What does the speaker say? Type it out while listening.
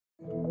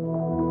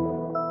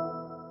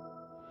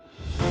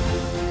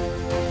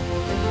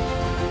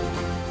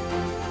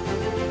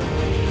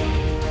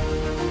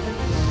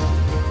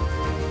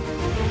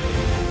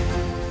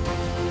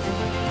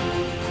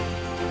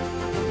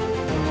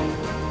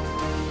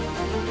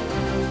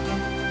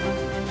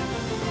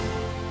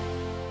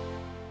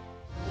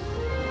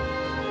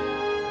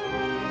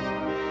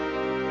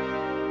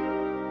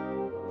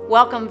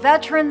Welcome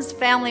veterans,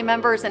 family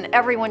members, and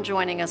everyone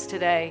joining us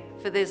today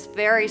for this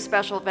very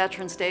special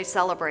Veterans Day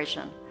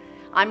celebration.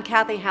 I'm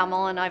Kathy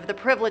Hamill, and I have the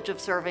privilege of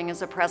serving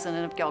as the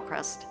president of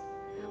Gilchrist.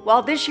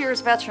 While this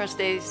year's Veterans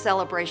Day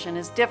celebration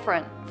is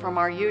different from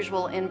our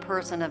usual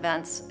in-person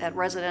events at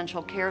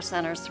residential care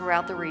centers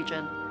throughout the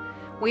region,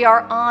 we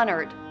are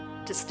honored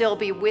to still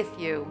be with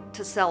you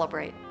to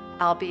celebrate,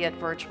 albeit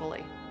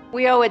virtually.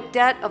 We owe a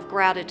debt of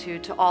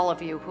gratitude to all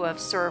of you who have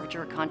served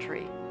your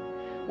country.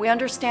 We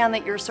understand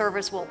that your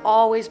service will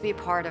always be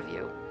part of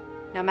you,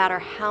 no matter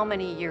how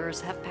many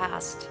years have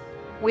passed.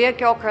 We at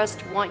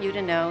Gilchrist want you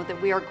to know that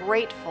we are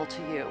grateful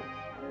to you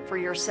for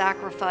your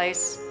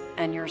sacrifice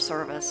and your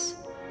service.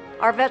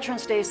 Our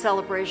Veterans Day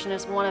celebration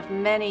is one of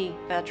many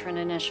veteran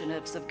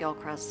initiatives of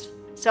Gilchrist.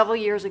 Several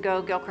years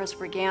ago, Gilchrist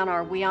began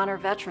our We Honor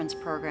Veterans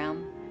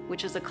program,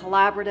 which is a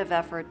collaborative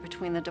effort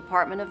between the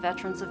Department of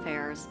Veterans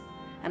Affairs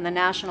and the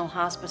National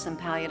Hospice and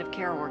Palliative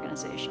Care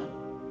Organization.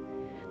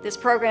 This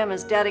program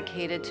is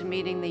dedicated to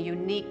meeting the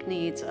unique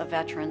needs of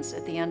veterans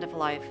at the end of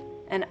life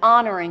and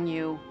honoring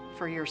you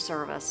for your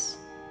service.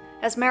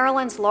 As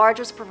Maryland's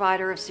largest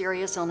provider of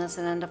serious illness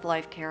and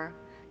end-of-life care,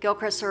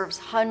 Gilchrist serves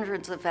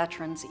hundreds of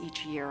veterans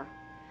each year.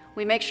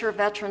 We make sure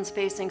veterans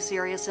facing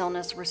serious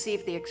illness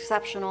receive the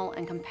exceptional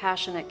and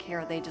compassionate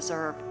care they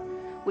deserve,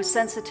 with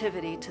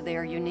sensitivity to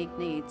their unique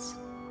needs.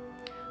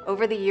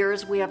 Over the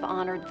years, we have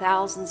honored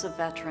thousands of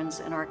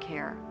veterans in our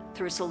care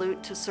through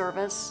salute to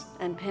service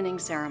and pinning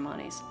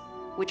ceremonies,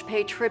 which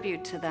pay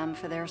tribute to them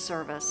for their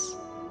service.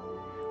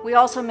 We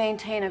also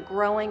maintain a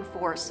growing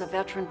force of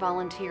veteran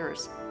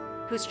volunteers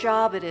whose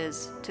job it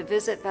is to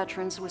visit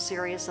veterans with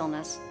serious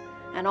illness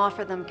and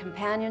offer them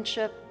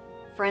companionship,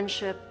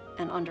 friendship,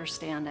 and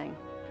understanding.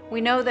 We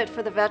know that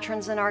for the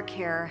veterans in our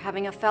care,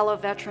 having a fellow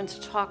veteran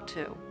to talk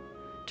to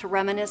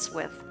reminisce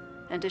with,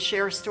 and to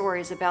share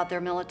stories about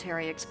their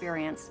military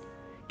experience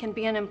can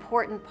be an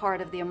important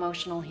part of the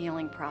emotional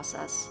healing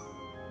process.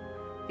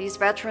 These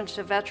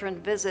veteran-to-veteran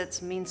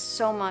visits mean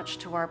so much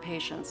to our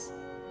patients,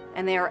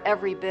 and they are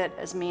every bit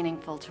as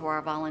meaningful to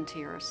our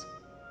volunteers.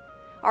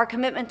 Our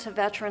commitment to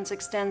veterans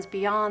extends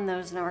beyond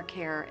those in our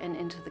care and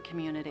into the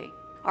community.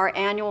 Our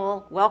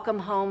annual Welcome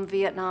Home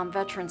Vietnam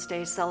Veterans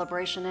Day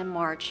celebration in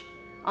March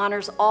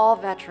honors all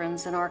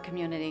veterans in our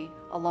community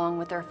along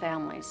with their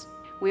families.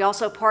 We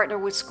also partner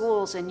with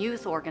schools and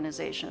youth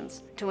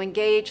organizations to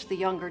engage the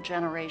younger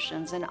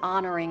generations in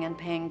honoring and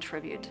paying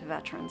tribute to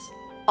veterans.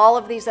 All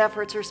of these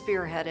efforts are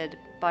spearheaded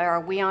by our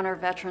We Honor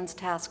Veterans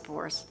Task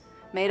Force,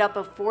 made up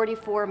of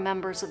 44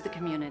 members of the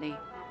community,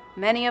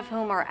 many of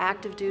whom are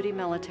active duty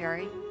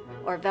military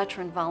or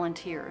veteran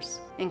volunteers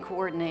in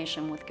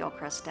coordination with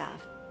Gilchrist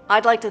staff.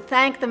 I'd like to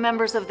thank the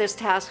members of this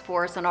task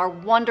force and our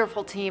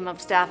wonderful team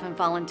of staff and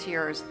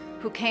volunteers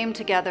who came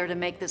together to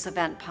make this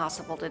event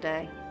possible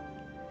today.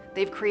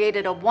 They've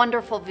created a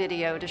wonderful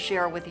video to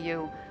share with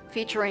you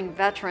featuring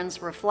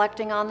veterans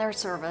reflecting on their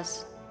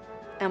service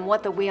and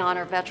what the We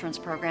Honor Veterans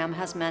program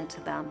has meant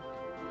to them.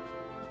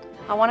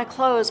 I want to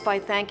close by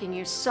thanking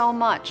you so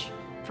much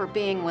for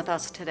being with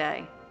us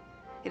today.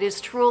 It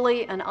is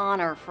truly an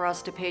honor for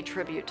us to pay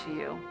tribute to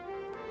you.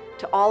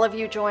 To all of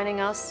you joining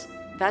us,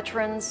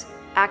 veterans,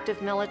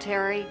 active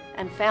military,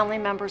 and family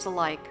members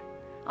alike,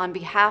 on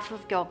behalf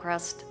of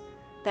Gilchrist,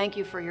 thank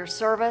you for your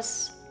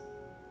service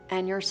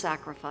and your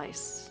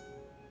sacrifice.